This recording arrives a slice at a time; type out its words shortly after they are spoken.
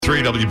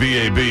101.3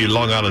 WBAB,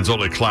 Long Island's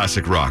only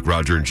classic rock.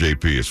 Roger and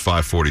JP. It's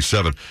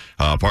 5:47,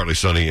 partly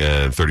sunny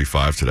and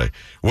 35 today.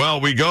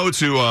 Well, we go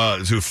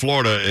to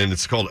Florida, and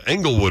it's called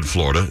Englewood,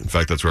 Florida. In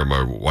fact, that's where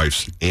my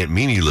wife's Aunt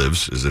Mimi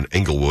lives, is in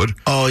Englewood.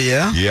 Oh,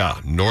 yeah? Yeah,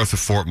 north of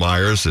Fort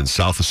Myers and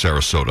south of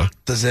Sarasota.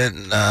 Does it,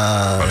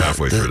 about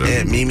halfway through there.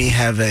 Aunt Mimi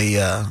have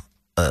a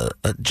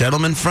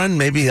gentleman friend?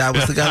 Maybe I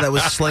was the guy that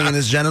was slinging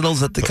his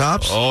genitals at the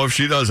cops? Oh, if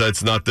she does,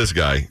 that's not this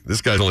guy.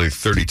 This guy's only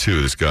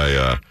 32. This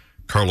guy,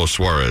 Carlos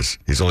Suarez.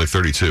 He's only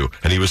 32.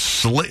 And he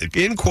was,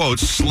 in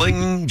quotes,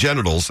 slinging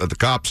genitals at the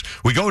cops.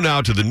 We go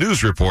now to the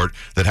news report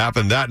that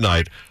happened that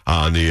night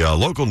on the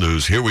local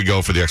news. Here we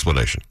go for the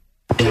explanation.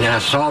 And I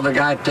saw the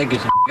guy take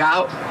his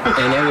out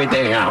and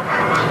everything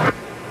out.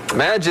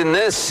 Imagine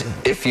this,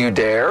 if you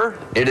dare.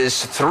 It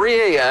is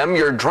 3 a.m.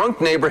 Your drunk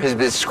neighbor has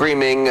been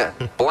screaming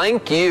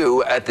blank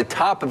you at the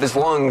top of his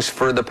lungs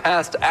for the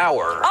past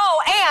hour.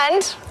 Oh,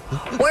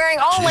 and wearing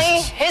only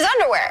his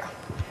underwear.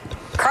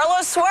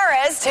 Carlos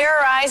Suarez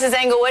terrorizes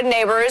Englewood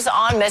neighbors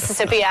on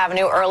Mississippi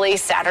Avenue early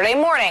Saturday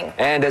morning.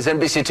 And as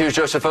NBC2's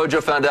Joseph Ojo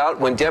found out,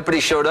 when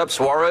deputies showed up,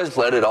 Suarez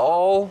let it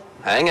all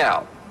hang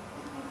out.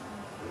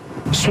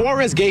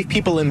 Suarez gave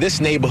people in this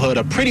neighborhood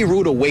a pretty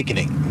rude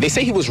awakening. They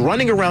say he was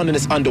running around in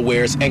his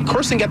underwears and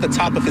cursing at the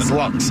top of his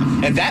lungs.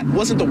 And that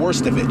wasn't the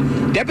worst of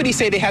it. Deputies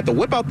say they had to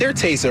whip out their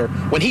taser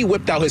when he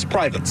whipped out his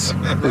privates.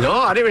 No,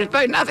 I didn't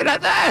expect nothing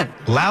like that.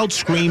 Loud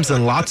screams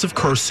and lots of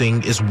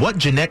cursing is what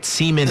Jeanette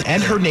Seaman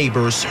and her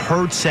neighbors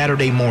heard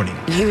Saturday morning.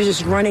 He was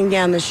just running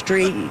down the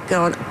street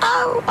going,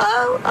 oh,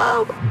 oh,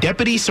 oh.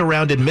 Deputies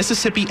surrounded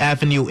Mississippi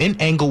Avenue in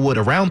Englewood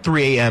around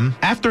 3 a.m.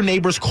 after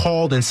neighbors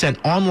called and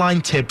sent online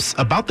tips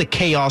about the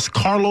chaos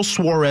Carlos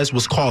Suarez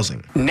was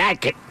causing.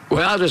 Naked,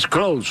 without his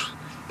clothes.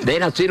 They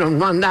don't see him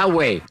run that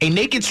way. A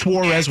naked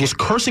Suarez was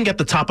cursing at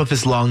the top of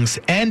his lungs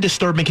and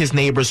disturbing his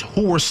neighbors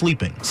who were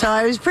sleeping. So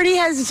I was pretty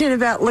hesitant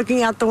about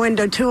looking out the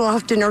window too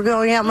often or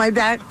going out my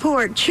back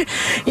porch.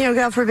 You know,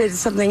 God forbid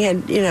something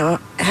had,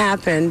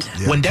 happened.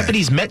 When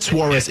deputies met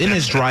Suarez in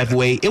his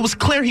driveway, it was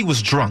clear he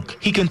was drunk.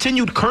 He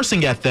continued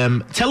cursing at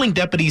them, telling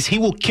deputies he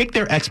will kick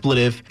their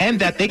expletive and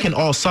that they can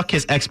all suck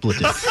his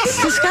expletive.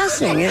 It's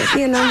disgusting.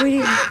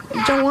 We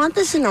don't want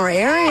this in our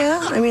area.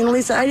 I mean, at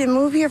least I didn't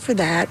move here for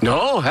that.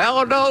 No,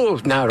 hell no.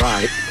 Not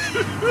right.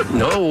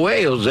 No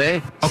way,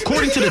 Jose.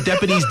 According to the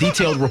deputies'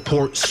 detailed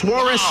report,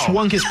 Suarez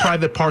swung his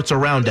private parts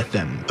around at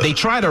them. They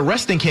tried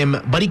arresting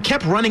him, but he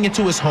kept running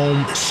into his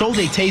home, so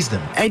they tased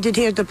him. I did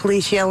hear the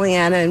police yelling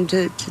at him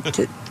to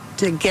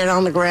get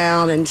on the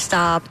ground and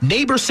stop.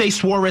 Neighbors say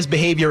Suarez's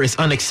behavior is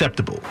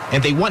unacceptable,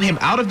 and they want him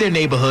out of their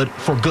neighborhood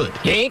for good.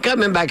 He ain't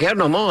coming back here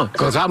no more,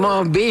 because I'm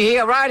going to be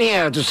here right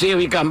here to see if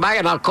he come back,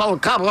 and I'll call a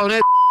couple on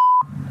it.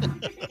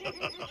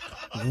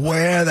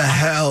 Where the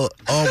hell?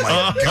 Oh,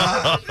 my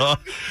God.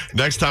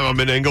 Next time I'm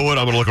in Englewood,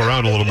 I'm going to look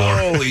around a little more.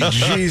 Holy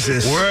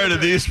Jesus. Where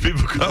did these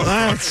people come from?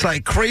 That's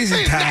like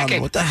crazy town.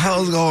 naked. What the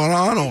hell's going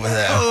on over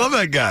there? I love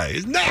that guy.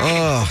 He's naked.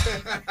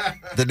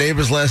 The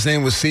neighbor's last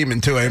name was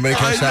Seaman, too. Anybody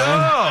catch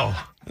that one?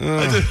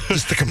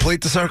 Just to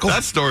complete the circle?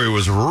 That story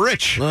was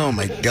rich. Oh,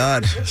 my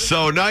God.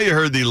 So now you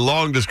heard the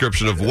long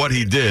description of what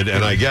he did,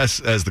 and I guess,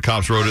 as the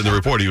cops wrote in the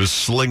report, he was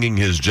slinging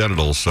his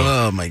genitals. So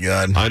Oh, my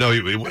God. I know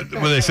when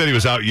they said he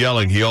was out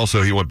yelling, he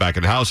went back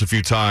in the house a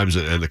few times,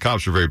 and the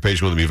cops were very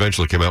patient with him. He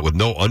eventually came out with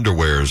no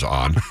underwears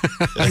on.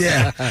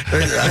 Yeah.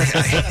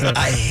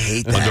 I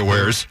hate that.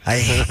 Underwears. I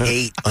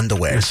hate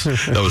underwears.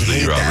 That was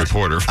the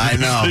reporter. I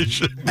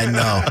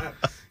know.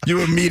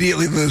 You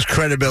immediately lose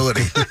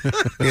credibility,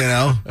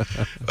 Well,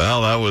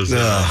 that was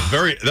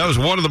that was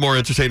one of the more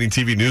entertaining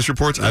TV news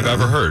reports I've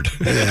ever heard.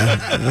 Yeah.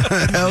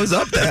 That was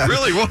up there. It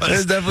really was.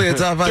 It's definitely a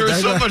top five. There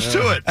was so much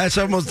to it. That's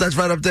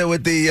right up there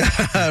with the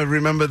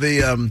remember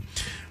the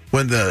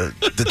when the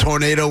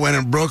tornado went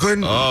in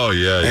Brooklyn? Oh,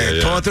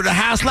 yeah. Tore through the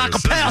house like a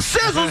pair of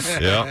scissors.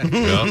 Yeah.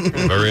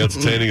 Very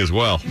entertaining as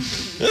well.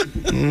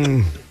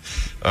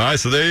 All right,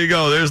 so there you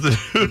go. There's the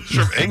news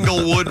from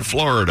Englewood,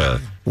 Florida.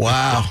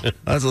 Wow.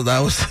 That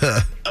was,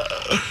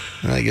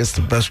 I guess,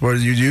 the best word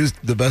you used.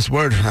 The best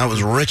word. That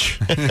was rich.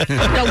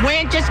 The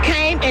wind just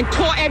came and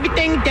tore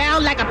everything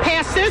down like a pair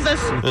of scissors.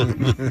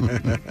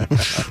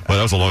 Well,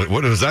 that was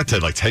what was that,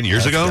 Ted, like 10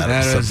 years ago?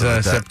 That was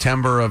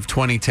September of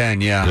 2010,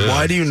 yeah.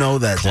 Why do you know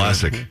that?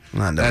 Classic.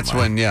 That's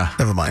when,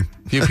 Never mind.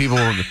 A few people,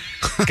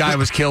 guy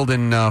was killed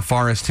in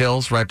Forest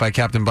Hills, right by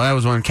Captain Buzz. That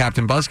was when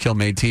Captain Buzzkill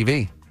made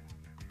TV.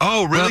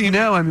 Oh, really? Well,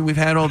 no, I mean, we've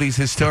had all these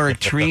historic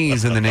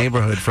trees in the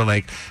neighborhood for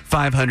like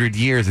 500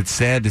 years. It's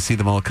sad to see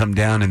them all come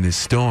down in this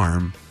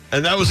storm.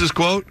 And that was his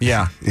quote?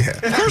 Yeah.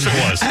 Of course it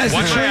was.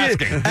 Why am I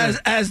asking?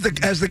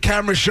 As the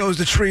camera shows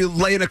the tree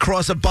laying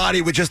across a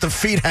body with just the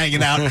feet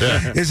hanging out,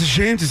 it's a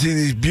shame to see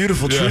these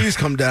beautiful trees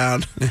come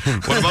down.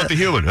 What about the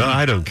human? Oh,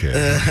 I don't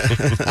care.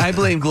 I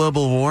blame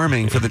global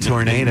warming for the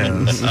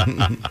tornadoes.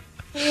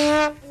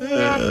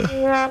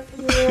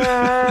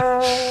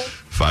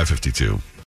 5:52.